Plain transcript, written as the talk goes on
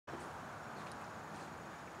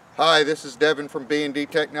Hi, this is Devin from B&D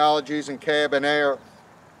Technologies and Cab and Air.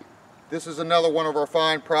 This is another one of our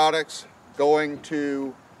fine products going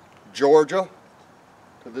to Georgia,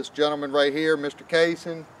 to this gentleman right here, Mr.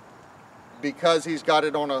 Kaysen. Because he's got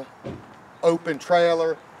it on a open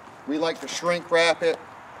trailer, we like to shrink wrap it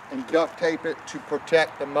and duct tape it to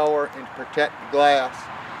protect the mower and to protect the glass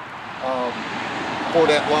for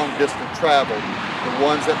that long distance travel. The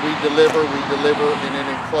ones that we deliver in an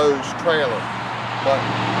enclosed trailer. But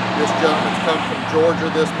this gentleman's come from Georgia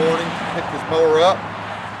this morning to pick his mower up,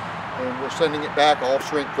 and we're sending it back all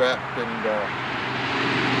shrink wrapped and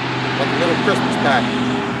like a little Christmas package.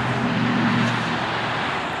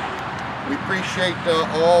 We appreciate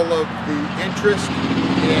all of the interest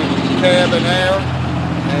in Cab and Air,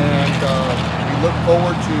 and we look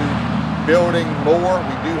forward to building more.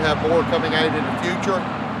 We do have more coming out in the future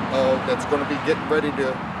that's going to be getting ready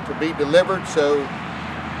to be delivered. So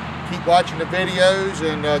keep watching the videos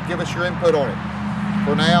and give us your input on it.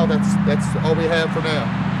 For now, that's all we have for now.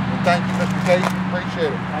 And thank you, Mr. Kaysen.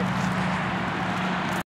 Appreciate it.